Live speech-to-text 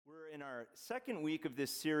in our second week of this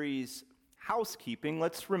series, Housekeeping.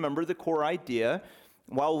 Let's remember the core idea.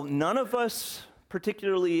 While none of us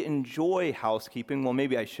particularly enjoy housekeeping, well,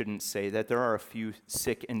 maybe I shouldn't say that. There are a few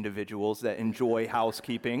sick individuals that enjoy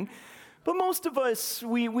housekeeping. But most of us,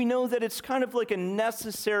 we know that it's kind of like a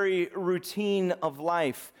necessary routine of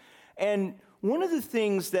life. And one of the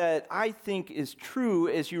things that I think is true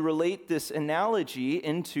as you relate this analogy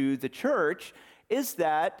into the church is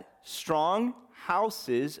that strong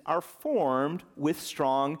houses are formed with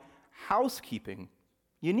strong housekeeping.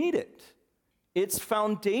 You need it. It's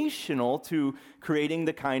foundational to creating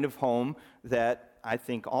the kind of home that I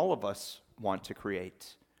think all of us want to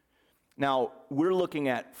create. Now, we're looking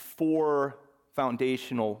at 4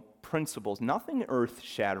 foundational principles. Nothing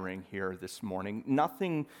earth-shattering here this morning,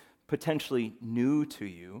 nothing potentially new to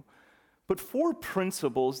you, but 4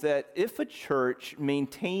 principles that if a church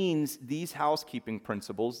maintains these housekeeping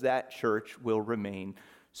principles, that church will remain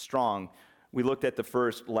strong. We looked at the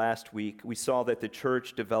first last week. We saw that the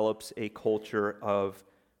church develops a culture of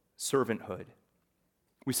servanthood.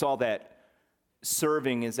 We saw that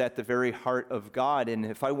serving is at the very heart of God, and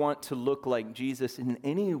if I want to look like Jesus in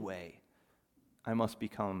any way, I must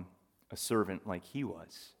become a servant like he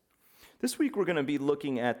was. This week we're going to be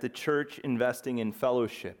looking at the church investing in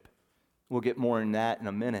fellowship. We'll get more in that in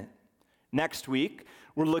a minute. Next week,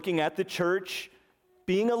 we're looking at the church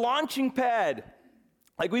being a launching pad.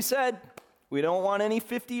 Like we said, we don't want any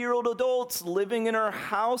 50-year-old adults living in our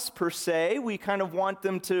house per se. We kind of want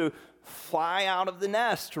them to fly out of the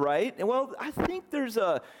nest, right? And well, I think there's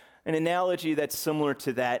an analogy that's similar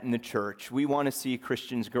to that in the church. We want to see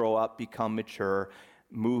Christians grow up, become mature,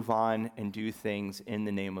 move on, and do things in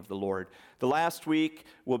the name of the Lord. The last week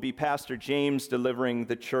will be Pastor James delivering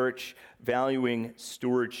the church, valuing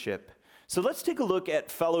stewardship. So let's take a look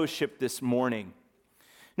at fellowship this morning.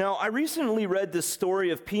 Now, I recently read the story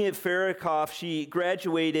of Pia Farikoff. She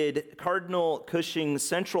graduated Cardinal Cushing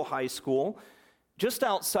Central High School just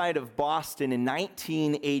outside of Boston in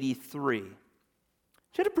 1983.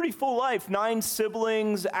 She had a pretty full life, 9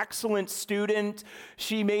 siblings, excellent student.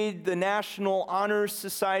 She made the National Honor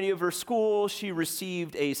Society of her school. She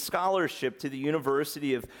received a scholarship to the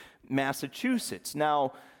University of Massachusetts.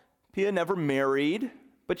 Now, Pia never married,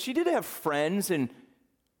 but she did have friends, and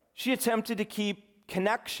she attempted to keep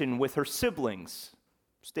connection with her siblings,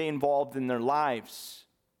 stay involved in their lives.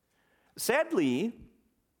 Sadly,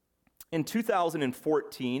 in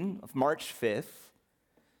 2014, of March 5th,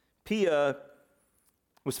 Pia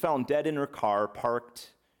was found dead in her car,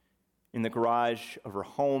 parked in the garage of her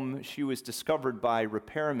home. She was discovered by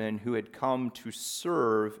repairmen who had come to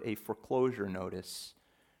serve a foreclosure notice.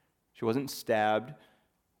 She wasn't stabbed.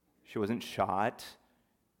 She wasn't shot.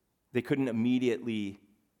 They couldn't immediately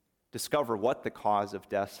discover what the cause of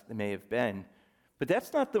death may have been. But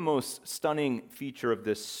that's not the most stunning feature of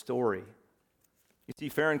this story. You see,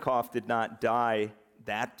 Farikoff did not die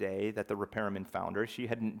that day that the repairman found her. She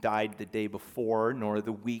hadn't died the day before, nor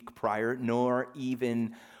the week prior, nor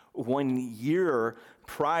even 1 year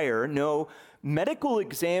prior. No, medical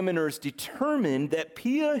examiners determined that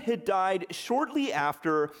Pia had died shortly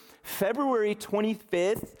after February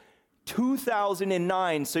 25th,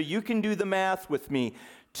 2009. So you can do the math with me.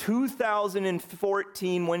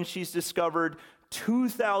 2014 when she's discovered,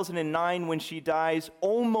 2009 when she dies,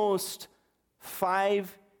 almost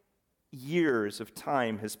 5 years of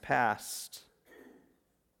time has passed.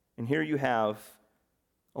 And here you have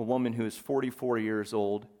a woman who is 44 years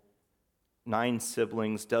old, 9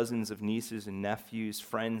 siblings, dozens of nieces and nephews,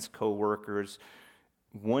 friends, co-workers,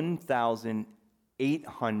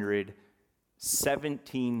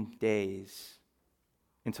 1,817 days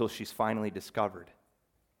until she's finally discovered.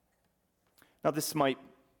 Now, this might,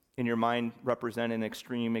 in your mind, represent an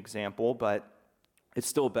extreme example, but it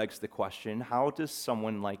still begs the question, how does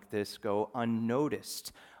someone like this go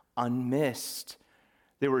unnoticed, unmissed?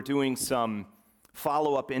 They were doing some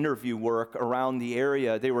follow-up interview work around the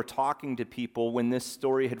area. They were talking to people when this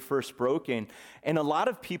story had first broken, and a lot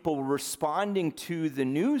of people were responding to the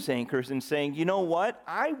news anchors and saying, you know what,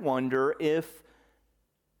 I wonder if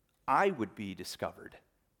I would be discovered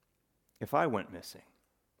if I went missing.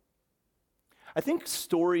 I think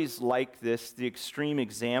stories like this, the extreme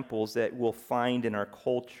examples that we'll find in our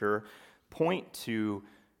culture, point to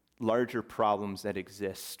larger problems that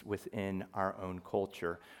exist within our own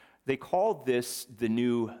culture. They call this the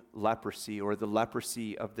new leprosy, or the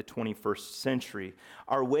leprosy of the 21st century.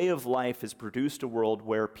 Our way of life has produced a world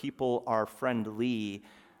where people are friendly,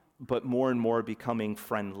 but more and more becoming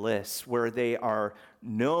friendless, where they are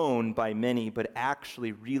known by many, but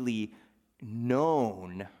actually really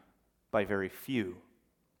known by very few.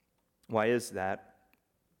 Why is that?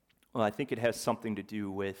 Well, I think it has something to do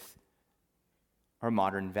with our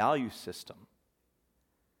modern value system.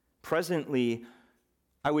 Presently,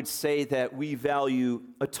 I would say that we value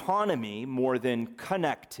autonomy more than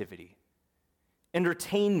connectivity,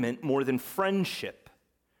 entertainment more than friendship,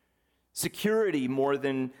 security more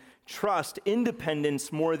than trust,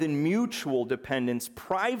 independence more than mutual dependence,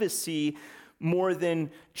 privacy more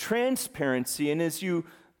than transparency. And as you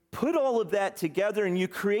put all of that together and you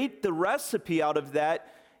create the recipe out of that,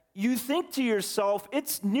 you think to yourself,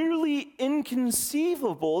 it's nearly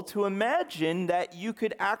inconceivable to imagine that you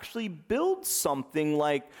could actually build something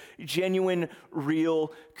like genuine,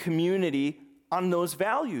 real community on those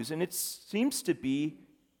values. And it seems to be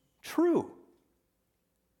true.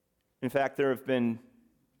 In fact, there have been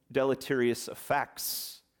deleterious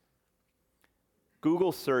effects.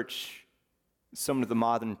 Google search some of the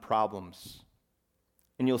modern problems,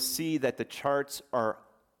 and you'll see that the charts are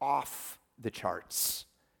off the charts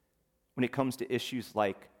when it comes to issues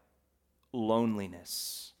like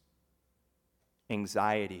loneliness,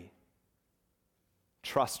 anxiety,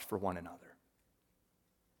 trust for one another.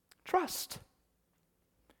 Trust.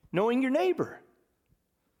 Knowing your neighbor.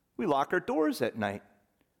 We lock our doors at night.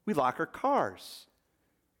 We lock our cars.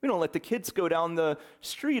 We don't let the kids go down the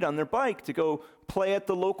street on their bike to go play at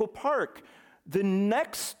the local park. The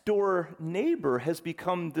next door neighbor has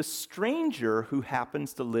become the stranger who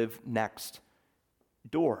happens to live next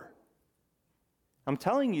door. I'm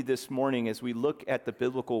telling you this morning as we look at the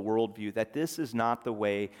biblical worldview that this is not the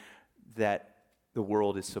way that the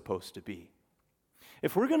world is supposed to be.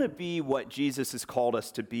 If we're going to be what Jesus has called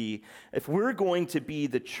us to be, if we're going to be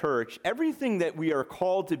the church, everything that we are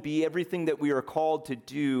called to be, everything that we are called to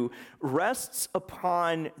do, rests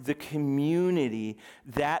upon the community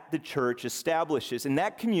that the church establishes. And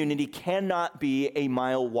that community cannot be a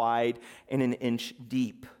mile wide and an inch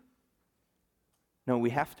deep. No,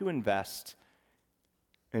 we have to invest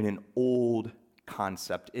in an old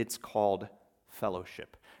concept. It's called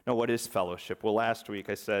fellowship. Now, what is fellowship? Well, last week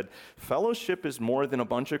I said, fellowship is more than a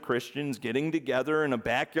bunch of Christians getting together in a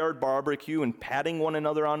backyard barbecue and patting one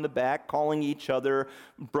another on the back, calling each other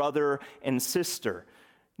brother and sister.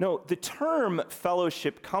 No, the term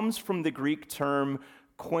fellowship comes from the Greek term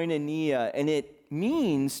koinonia, and it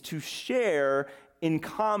means to share in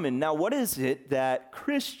common. Now, what is it that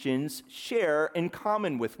Christians share in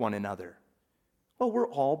common with one another? Well, we're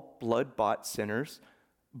all blood-bought sinners,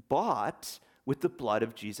 bought with the blood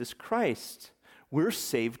of Jesus Christ. We're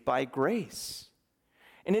saved by grace.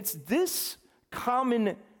 And it's this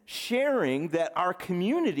common sharing that our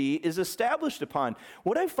community is established upon.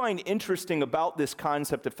 What I find interesting about this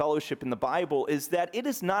concept of fellowship in the Bible is that it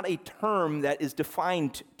is not a term that is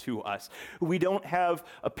defined to us. We don't have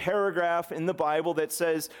a paragraph in the Bible that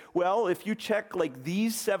says, well, if you check like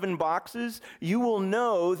these 7 boxes, you will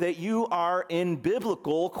know that you are in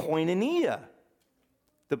biblical koinonia.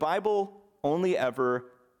 The Bible only ever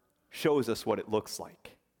shows us what it looks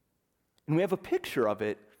like. And we have a picture of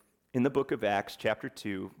it in the book of Acts, chapter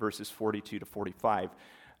 2, verses 42 to 45.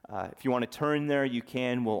 If you want to turn there, you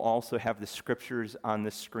can. We'll also have the scriptures on the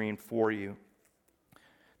screen for you.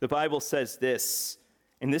 The Bible says this,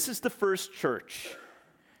 and this is the first church.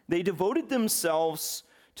 They devoted themselves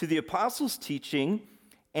to the apostles' teaching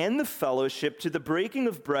and the fellowship, to the breaking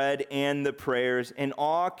of bread and the prayers, and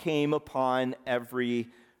awe came upon every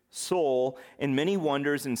soul, and many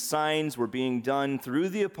wonders and signs were being done through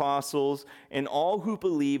the apostles, and all who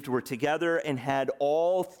believed were together and had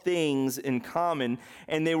all things in common,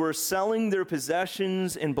 and they were selling their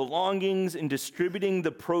possessions and belongings and distributing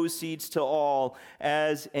the proceeds to all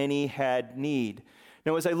as any had need.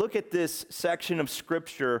 Now, as I look at this section of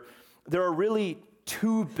Scripture, there are really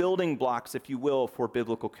 2 building blocks, if you will, for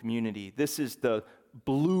biblical community. This is the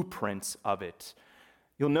blueprints of it.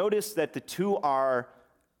 You'll notice that the 2 are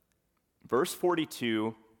verse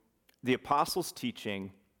 42, the apostles'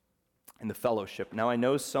 teaching, and the fellowship. Now, I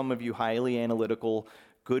know some of you highly analytical,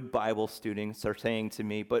 good Bible students are saying to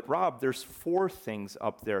me, but Rob, there's 4 things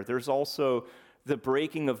up there. There's also the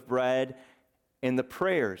breaking of bread and the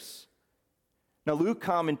prayers. Now, Luke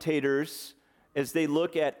commentators, as they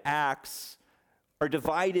look at Acts, are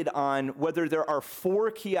divided on whether there are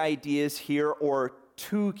 4 key ideas here or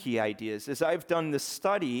 2 key ideas. As I've done this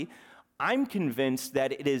study, I'm convinced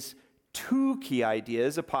that it is 2 key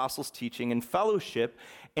ideas, apostles' teaching and fellowship,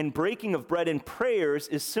 and breaking of bread and prayers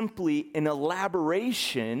is simply an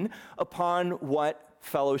elaboration upon what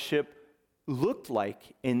fellowship looked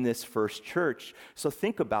like in this first church. So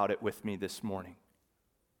think about it with me this morning.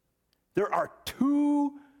 There are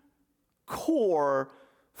 2 core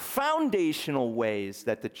foundational ways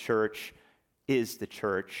that the church is the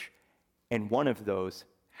church, and one of those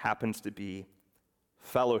happens to be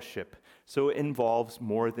fellowship. So it involves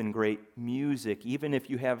more than great music. Even if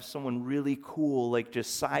you have someone really cool like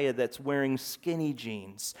Josiah that's wearing skinny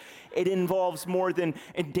jeans, it involves more than,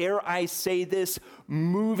 and dare I say this,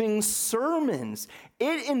 moving sermons.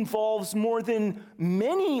 It involves more than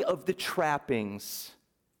many of the trappings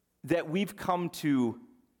that we've come to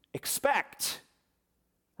expect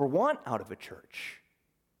or want out of a church.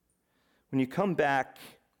 When you come back,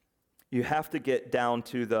 you have to get down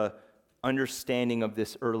to the understanding of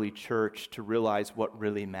this early church to realize what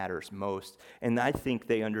really matters most. And I think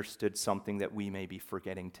they understood something that we may be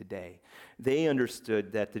forgetting today. They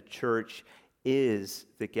understood that the church is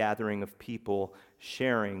the gathering of people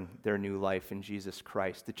sharing their new life in Jesus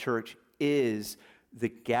Christ. The church is the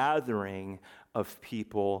gathering of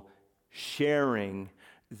people sharing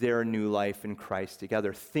their new life in Christ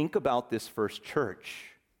together. Think about this first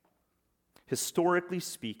church. Historically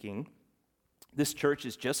speaking, this church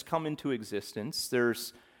has just come into existence.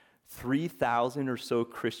 There's 3,000 or so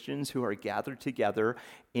Christians who are gathered together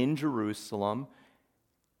in Jerusalem.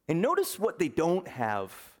 And notice what they don't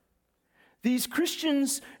have. These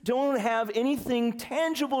Christians don't have anything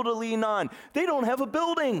tangible to lean on. They don't have a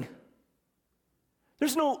building.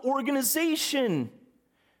 There's no organization.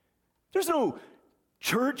 There's no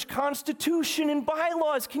church constitution and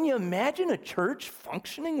bylaws. Can you imagine a church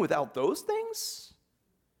functioning without those things?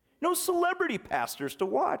 No celebrity pastors to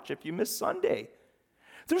watch if you miss Sunday.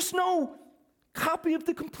 There's no copy of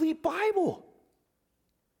the complete Bible.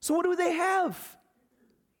 So what do they have?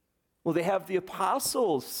 Well, they have the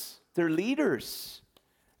apostles, their leaders,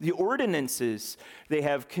 the ordinances. They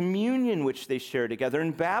have communion, which they share together,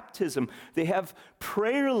 and baptism. They have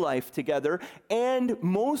prayer life together. And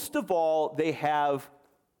most of all, they have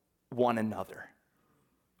one another,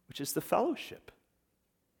 which is the fellowship.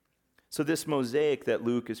 So this mosaic that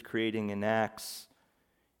Luke is creating in Acts,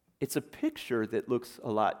 it's a picture that looks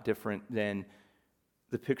a lot different than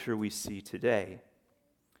the picture we see today.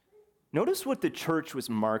 Notice what the church was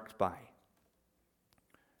marked by.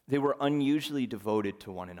 They were unusually devoted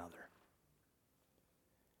to one another.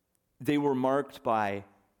 They were marked by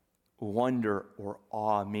wonder or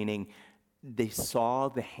awe, meaning they saw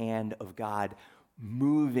the hand of God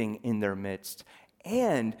moving in their midst.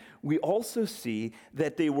 And we also see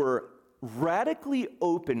that they were radically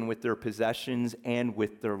open with their possessions and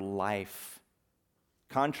with their life.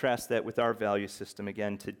 Contrast that with our value system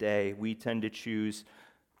again today. We tend to choose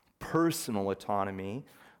personal autonomy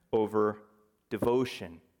over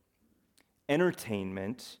devotion,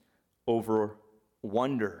 entertainment over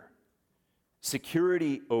wonder,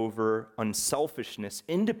 security over unselfishness,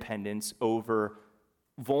 independence over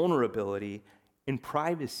vulnerability, and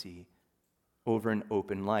privacy over an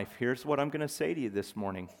open life. Here's what I'm going to say to you this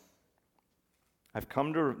morning. I've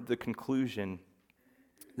come to the conclusion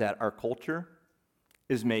that our culture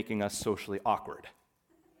is making us socially awkward.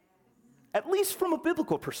 At least from a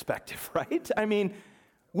biblical perspective, right? I mean,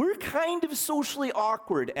 we're kind of socially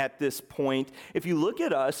awkward at this point if you look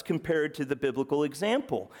at us compared to the biblical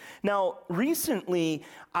example. Now, recently,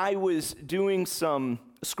 I was doing some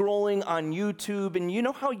scrolling on YouTube, and you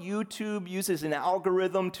know how YouTube uses an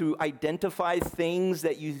algorithm to identify things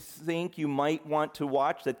that you think you might want to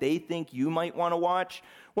watch, that they think you might want to watch?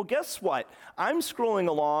 Well, guess what? I'm scrolling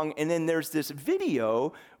along, and then there's this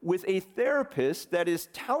video with a therapist that is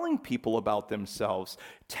telling people about themselves.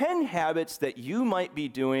 10 habits that you might be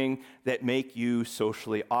doing that make you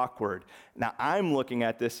socially awkward. Now, I'm looking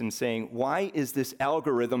at this and saying, why is this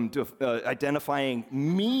algorithm identifying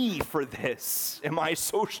me for this? Am I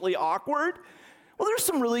socially awkward? Well, there's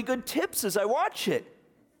some really good tips as I watch it.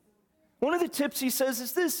 One of the tips he says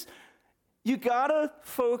is this: you gotta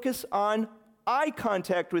focus on eye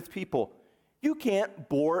contact with people. You can't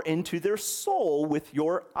bore into their soul with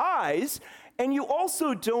your eyes, and you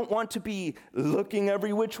also don't want to be looking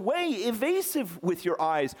every which way, evasive with your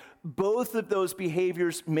eyes. Both of those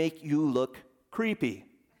behaviors make you look creepy.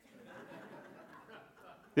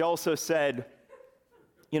 They also said,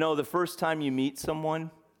 you know, the first time you meet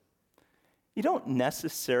someone, you don't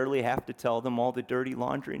necessarily have to tell them all the dirty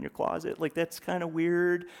laundry in your closet. Like, that's kind of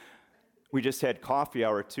weird. We just had coffee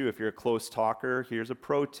hour, too. If you're a close talker, here's a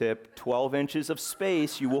pro tip. 12 inches of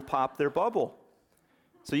space, you will pop their bubble.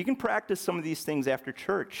 So you can practice some of these things after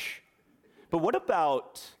church. But what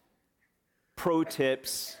about pro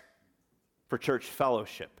tips for church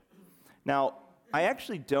fellowship? Now, I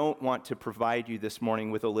actually don't want to provide you this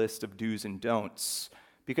morning with a list of do's and don'ts,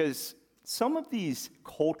 because some of these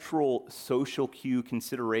cultural social cue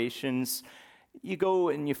considerations, you go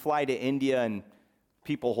and you fly to India and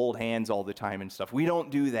people hold hands all the time and stuff. We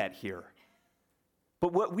don't do that here.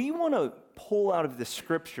 But what we want to pull out of the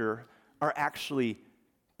scripture are actually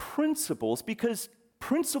principles, because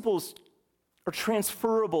principles are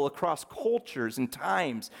transferable across cultures and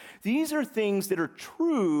times. These are things that are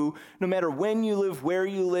true no matter when you live, where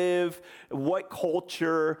you live, what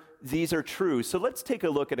culture. These are true. So let's take a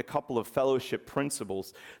look at a couple of fellowship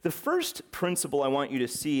principles. The first principle I want you to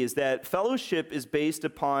see is that fellowship is based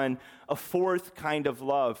upon a fourth kind of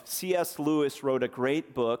love. C.S. Lewis wrote a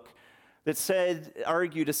great book that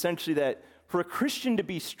argued essentially that for a Christian to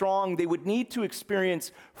be strong, they would need to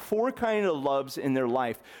experience four kinds of loves in their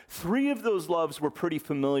life. Three of those loves we're pretty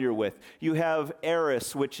familiar with. You have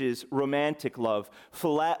eros, which is romantic love,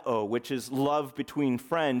 phileo, which is love between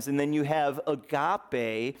friends, and then you have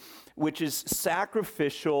agape, which is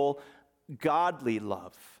sacrificial, godly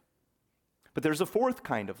love. But there's a fourth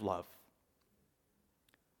kind of love.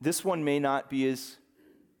 This one may not be as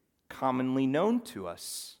commonly known to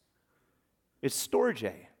us. It's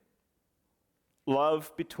storge.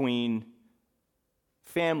 Love between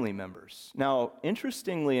family members. Now,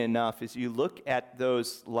 interestingly enough, as you look at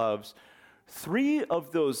those loves, three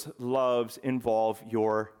of those loves involve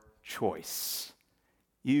your choice.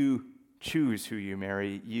 You choose who you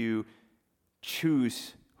marry, you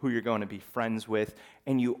choose who you're going to be friends with,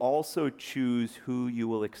 and you also choose who you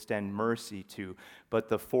will extend mercy to. But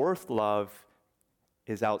the fourth love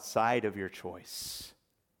is outside of your choice.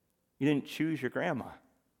 You didn't choose your grandma,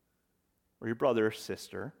 or your brother or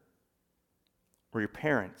sister, or your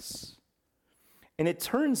parents. And it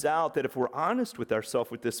turns out that if we're honest with ourselves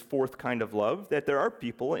with this fourth kind of love, that there are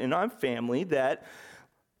people in our family that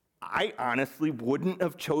I honestly wouldn't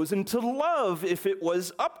have chosen to love if it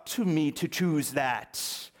was up to me to choose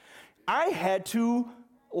that. I had to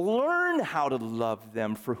learn how to love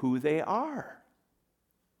them for who they are.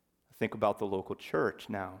 Think about the local church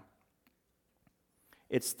now.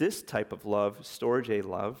 It's this type of love, storge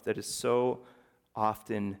love, that is so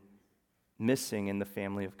often missing in the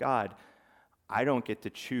family of God. I don't get to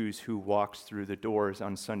choose who walks through the doors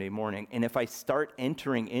on Sunday morning. And if I start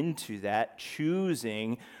entering into that,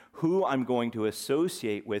 choosing who I'm going to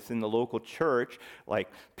associate with in the local church, like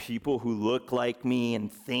people who look like me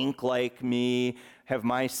and think like me, have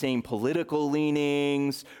my same political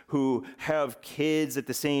leanings, who have kids at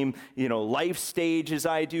the same, life stage as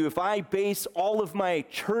I do, if I base all of my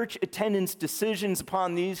church attendance decisions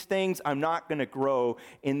upon these things, I'm not going to grow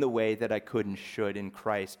in the way that I could and should in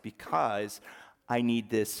Christ, because I need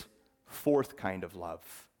this fourth kind of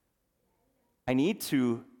love. I need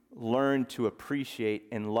to learn to appreciate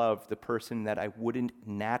and love the person that I wouldn't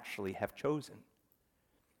naturally have chosen.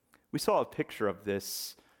 We saw a picture of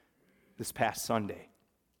this past Sunday.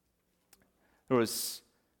 There was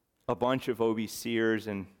a bunch of OBCers,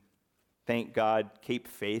 and thank God Cape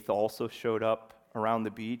Faith also showed up around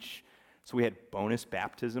the beach. So we had bonus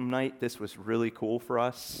baptism night. This was really cool for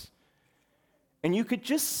us. And you could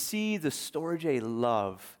just see the storge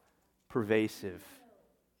love pervasive.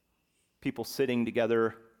 People sitting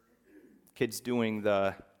together, kids doing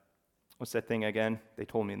what's that thing again? They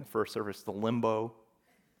told me in the first service, the limbo.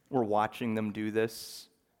 We're watching them do this.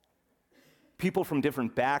 People from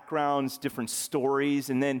different backgrounds, different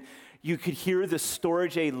stories, and then you could hear the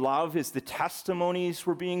storge love as the testimonies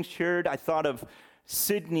were being shared. I thought of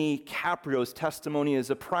Sydney Caprio's testimony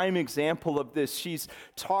as a prime example of this. She's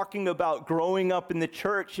talking about growing up in the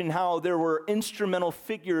church and how there were instrumental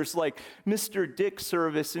figures like Mr. Dick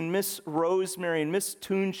Service and Miss Rosemary and Miss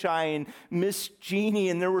Toonshine and Miss Jeannie,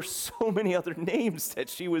 and there were so many other names that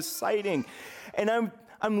she was citing. And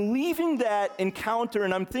I'm leaving that encounter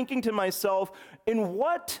and I'm thinking to myself, in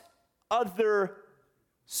what other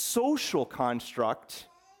social construct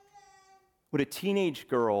would a teenage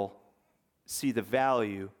girl see the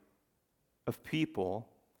value of people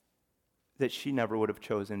that she never would have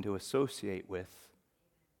chosen to associate with,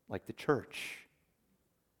 like the church?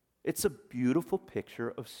 It's a beautiful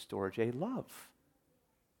picture of storge love.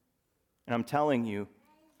 And I'm telling you,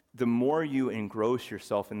 the more you engross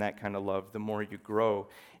yourself in that kind of love, the more you grow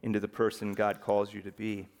into the person God calls you to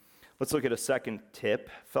be. Let's look at a second tip.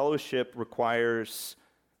 Fellowship requires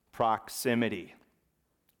proximity.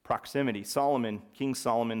 Proximity. King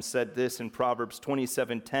Solomon said this in Proverbs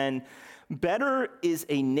 27:10, "Better is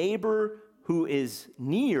a neighbor who is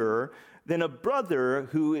near than a brother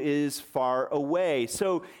who is far away."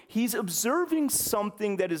 So he's observing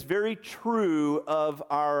something that is very true of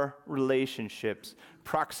our relationships.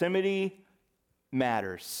 Proximity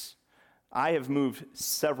matters. I have moved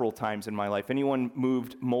several times in my life. Anyone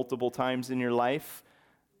moved multiple times in your life?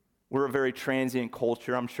 We're a very transient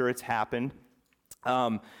culture. I'm sure it's happened.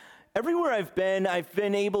 Everywhere I've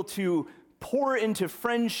been able to pour into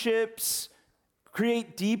friendships,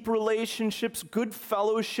 create deep relationships, good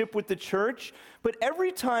fellowship with the church. But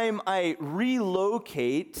every time I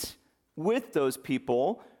relocate with those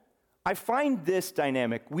people, I find this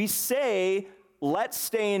dynamic. We say, let's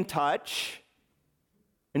stay in touch,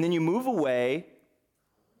 and then you move away,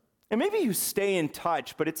 and maybe you stay in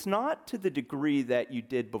touch, but it's not to the degree that you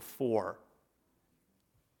did before.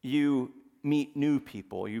 You meet new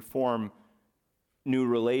people, you form new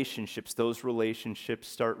relationships. Those relationships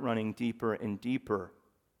start running deeper and deeper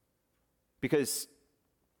because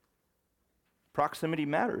proximity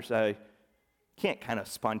matters. I can't kind of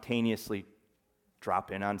spontaneously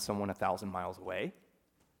drop in on someone 1,000 miles away.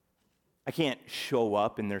 I can't show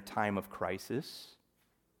up in their time of crisis.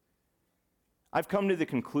 I've come to the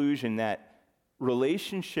conclusion that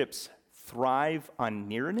relationships thrive on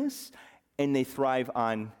nearness and they thrive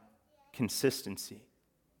on consistency.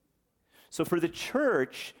 So for the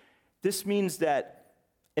church, this means that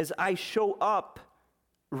as I show up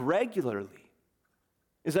regularly,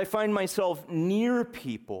 as I find myself near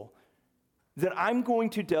people, that I'm going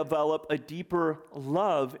to develop a deeper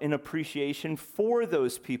love and appreciation for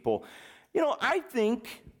those people. You know, I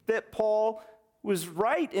think that Paul was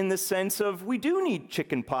right in the sense of we do need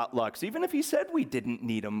chicken potlucks. Even if he said we didn't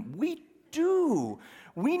need them, we do.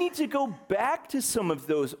 We need to go back to some of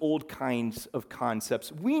those old kinds of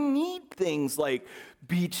concepts. We need things like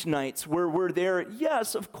beach nights where we're there,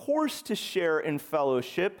 yes, of course, to share in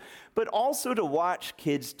fellowship, but also to watch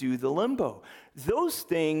kids do the limbo. Those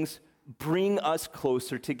things bring us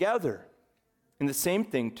closer together. And the same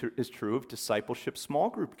thing is true of discipleship small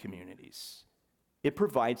group communities. It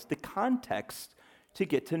provides the context to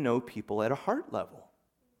get to know people at a heart level.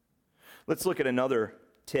 Let's look at another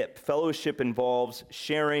tip. Fellowship involves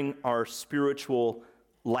sharing our spiritual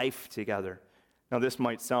life together. Now, this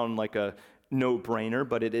might sound like a no-brainer,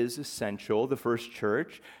 but it is essential. The first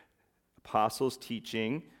church, apostles'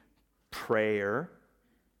 teaching, prayer.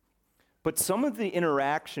 But some of the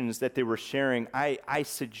interactions that they were sharing, I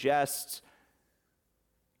suggest,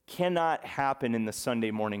 cannot happen in the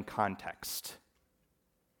Sunday morning context.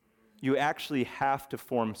 You actually have to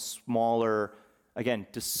form smaller, again,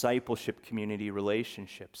 discipleship community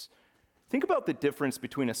relationships. Think about the difference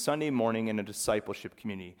between a Sunday morning and a discipleship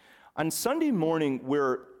community. On Sunday morning,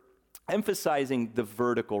 we're emphasizing the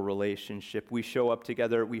vertical relationship. We show up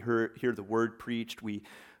together, we hear the word preached, we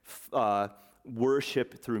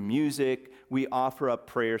worship through music, we offer up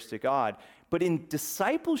prayers to God. But in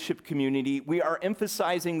discipleship community, we are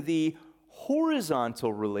emphasizing the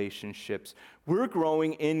horizontal relationships. We're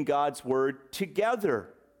growing in God's word together.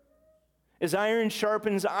 As iron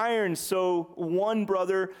sharpens iron, so one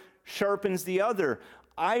brother sharpens the other.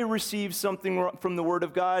 I receive something from the word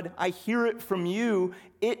of God. I hear it from you.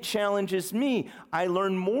 It challenges me. I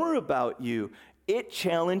learn more about you. It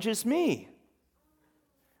challenges me.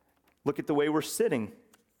 Look at the way we're sitting.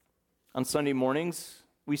 On Sunday mornings,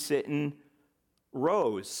 we sit in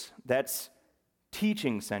rows. That's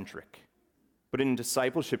teaching-centric. But in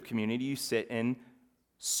discipleship community, you sit in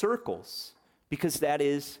circles because that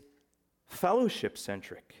is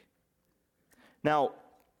fellowship-centric. Now,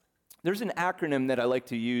 there's an acronym that I like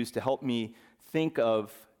to use to help me think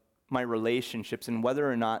of my relationships and whether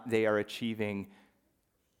or not they are achieving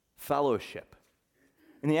fellowship.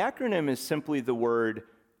 And the acronym is simply the word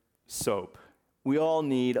SOAP. We all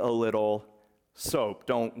need a little soap,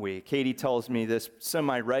 don't we? Katie tells me this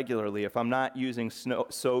semi-regularly. If I'm not using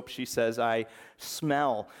soap, she says I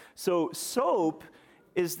smell. So soap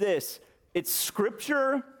is this. It's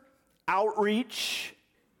scripture, outreach,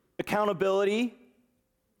 accountability,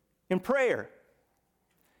 and prayer.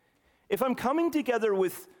 If I'm coming together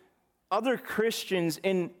with other Christians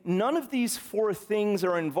and none of these four things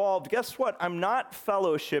are involved, guess what? I'm not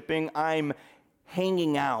fellowshipping, I'm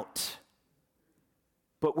hanging out.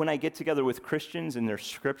 But when I get together with Christians and there's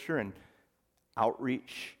scripture and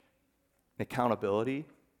outreach and accountability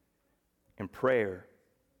and prayer,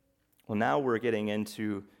 well, now we're getting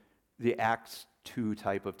into the Acts 2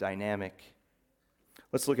 type of dynamic.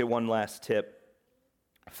 Let's look at one last tip.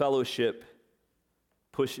 Fellowship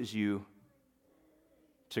pushes you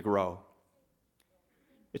to grow.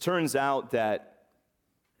 It turns out that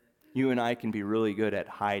you and I can be really good at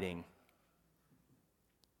hiding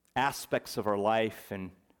aspects of our life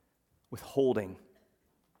and withholding.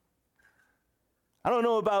 I don't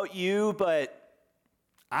know about you, but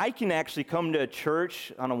I can actually come to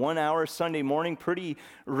church on a 1-hour Sunday morning pretty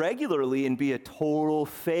regularly and be a total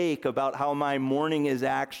fake about how my morning is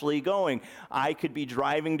actually going. I could be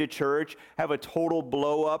driving to church, have a total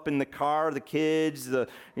blow up in the car, the kids,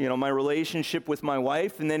 my relationship with my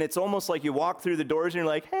wife, and then it's almost like you walk through the doors and you're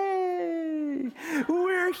like, hey,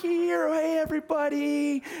 we're we're here. Hey,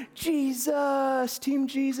 everybody. Jesus, Team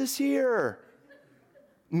Jesus here.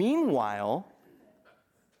 Meanwhile,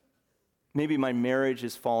 maybe my marriage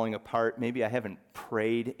is falling apart. Maybe I haven't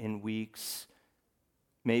prayed in weeks.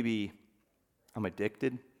 Maybe I'm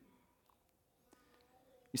addicted.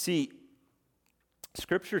 You see,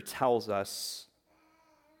 Scripture tells us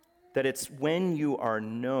that it's when you are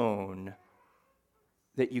known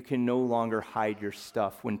that you can no longer hide your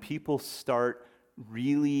stuff. When people start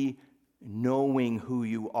really knowing who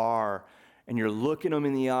you are, and you're looking them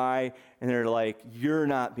in the eye, and they're like, you're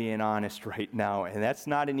not being honest right now. And that's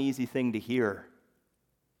not an easy thing to hear,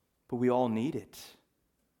 but we all need it.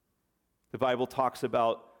 The Bible talks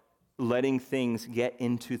about letting things get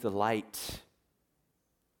into the light.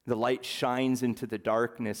 The light shines into the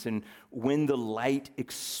darkness, and when the light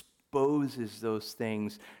exposes those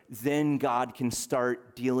things, then God can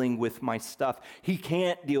start dealing with my stuff. He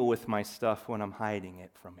can't deal with my stuff when I'm hiding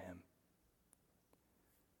it from Him.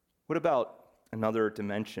 What about another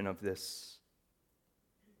dimension of this?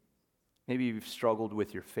 Maybe you've struggled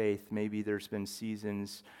with your faith. Maybe there's been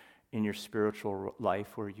seasons in your spiritual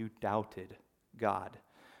life where you doubted God.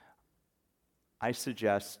 I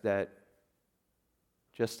suggest that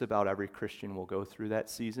just about every Christian will go through that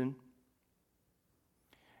season.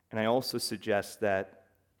 And I also suggest that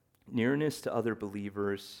nearness to other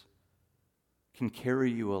believers can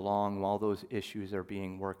carry you along while those issues are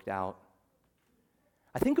being worked out.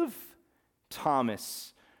 I think of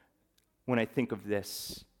Thomas when I think of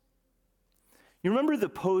this. You remember the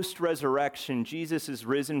post-resurrection, Jesus is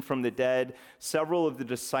risen from the dead. Several of the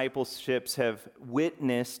discipleships have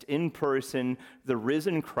witnessed in person the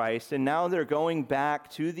risen Christ, and now they're going back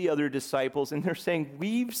to the other disciples, and they're saying,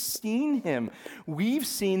 we've seen him. We've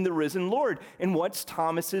seen the risen Lord. And what's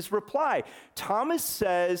Thomas's reply? Thomas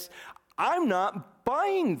says, I'm not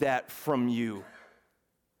buying that from you.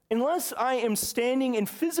 Unless I am standing in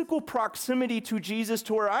physical proximity to Jesus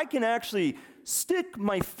to where I can actually stick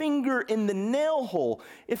my finger in the nail hole.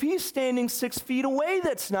 If he's standing 6 feet away,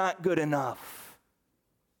 that's not good enough.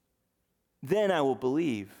 Then I will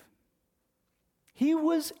believe. He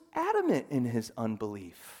was adamant in his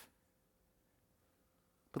unbelief.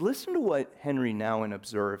 But listen to what Henry Nouwen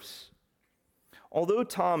observes. Although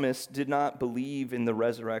Thomas did not believe in the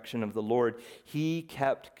resurrection of the Lord, he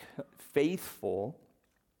kept faithful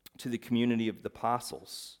to the community of the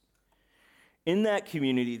apostles. In that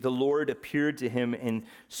community, the Lord appeared to him and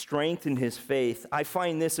strengthened his faith. I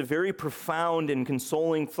find this a very profound and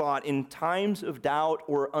consoling thought. In times of doubt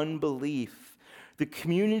or unbelief, the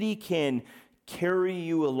community can carry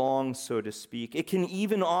you along, so to speak. It can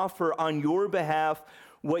even offer on your behalf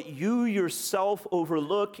what you yourself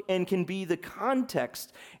overlook and can be the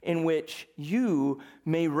context in which you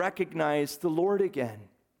may recognize the Lord again.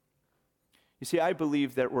 You see, I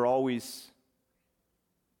believe that we're always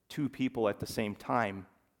two people at the same time.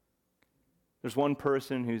 There's one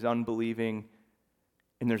person who's unbelieving,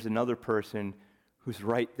 and there's another person who's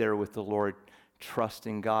right there with the Lord,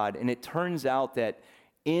 trusting God. And it turns out that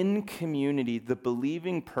in community, the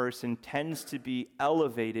believing person tends to be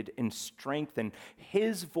elevated and strengthened.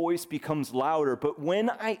 His voice becomes louder. But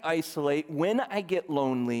when I isolate, when I get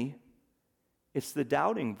lonely, it's the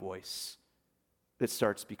doubting voice that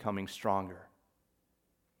starts becoming stronger.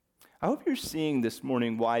 I hope you're seeing this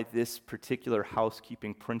morning why this particular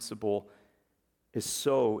housekeeping principle is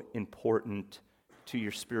so important to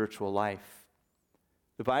your spiritual life.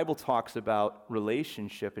 The Bible talks about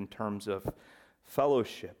relationship in terms of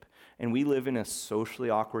fellowship, and we live in a socially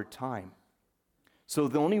awkward time. So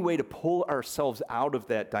the only way to pull ourselves out of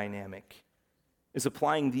that dynamic is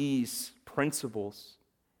applying these principles,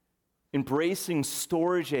 embracing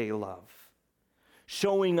storge love,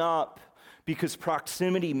 showing up because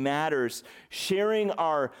proximity matters, sharing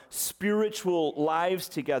our spiritual lives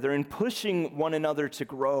together and pushing one another to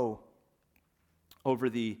grow. Over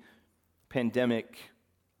the pandemic,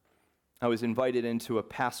 I was invited into a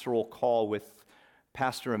pastoral call with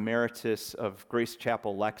Pastor Emeritus of Grace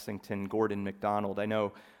Chapel, Lexington, Gordon McDonald. I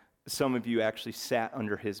know some of you actually sat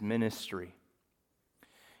under his ministry.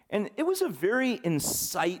 And it was a very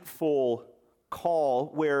insightful call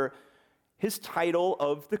where his title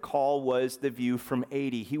of the call was The View from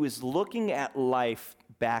 80. He was looking at life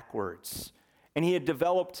backwards, and he had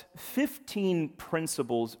developed 15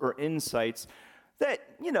 principles or insights that,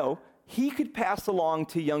 he could pass along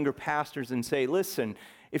to younger pastors and say, listen,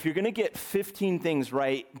 if you're going to get 15 things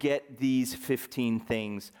right, get these 15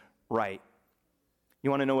 things right. You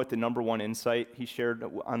want to know what the number one insight he shared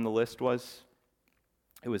on the list was?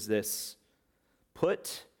 It was this: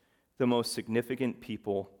 put the most significant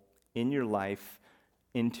people in your life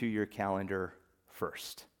into your calendar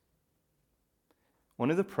first.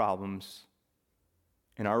 One of the problems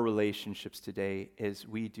in our relationships today is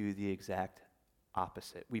we do the exact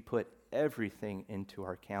opposite. We put everything into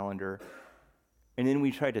our calendar, and then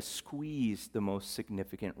we try to squeeze the most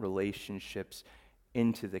significant relationships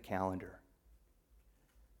into the calendar.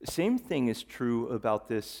 The same thing is true about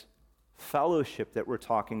this fellowship that we're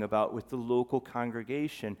talking about with the local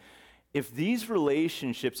congregation. If these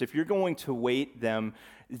relationships, if you're going to weight them,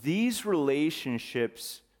 these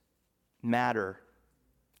relationships matter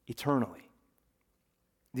eternally.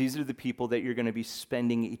 These are the people that you're going to be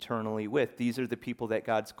spending eternally with. These are the people that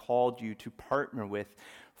God's called you to partner with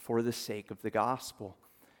for the sake of the gospel.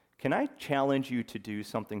 Can I challenge you to do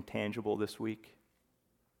something tangible this week?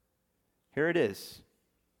 Here it is.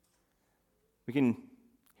 We can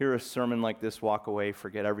hear a sermon like this, walk away,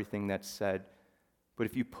 forget everything that's said. But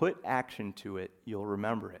if you put action to it, you'll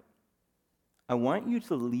remember it. I want you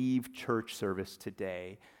to leave church service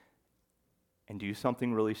today and do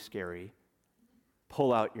something really scary.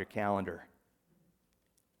 Pull out your calendar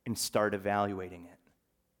and start evaluating it.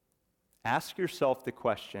 Ask yourself the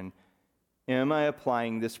question, am I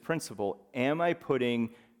applying this principle? Am I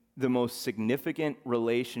putting the most significant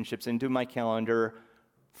relationships into my calendar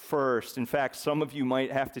first? In fact, some of you might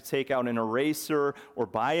have to take out an eraser or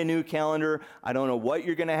buy a new calendar. I don't know what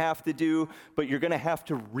you're going to have to do, but you're going to have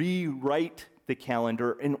to rewrite the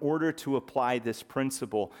calendar in order to apply this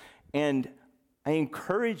principle. And I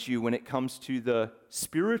encourage you, when it comes to the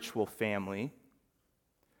spiritual family,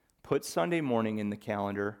 put Sunday morning in the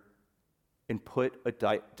calendar and put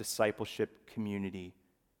a discipleship community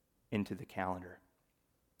into the calendar.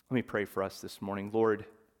 Let me pray for us this morning. Lord,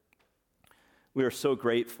 we are so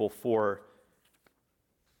grateful for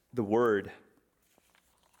the Word.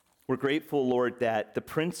 We're grateful, Lord, that the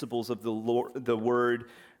principles of the Word,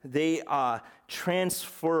 they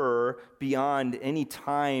transfer beyond any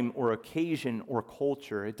time or occasion or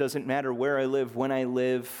culture. It doesn't matter where I live, when I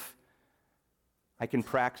live. I can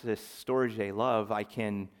practice storge love. I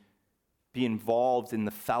can be involved in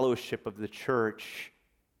the fellowship of the church.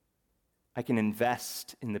 I can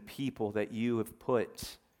invest in the people that you have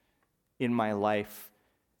put in my life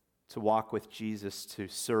to walk with Jesus, to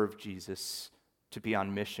serve Jesus, to be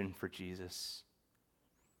on mission for Jesus.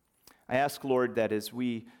 I ask, Lord, that as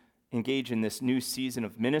we engage in this new season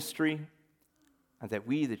of ministry, that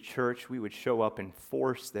we, the church, we would show up in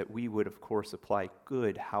force, that we would, of course, apply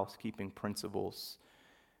good housekeeping principles.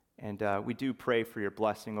 And we do pray for your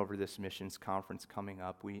blessing over this missions conference coming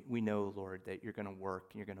up. We know, Lord, that you're going to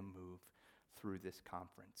work, you're going to move through this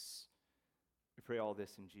conference. We pray all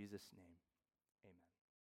this in Jesus' name.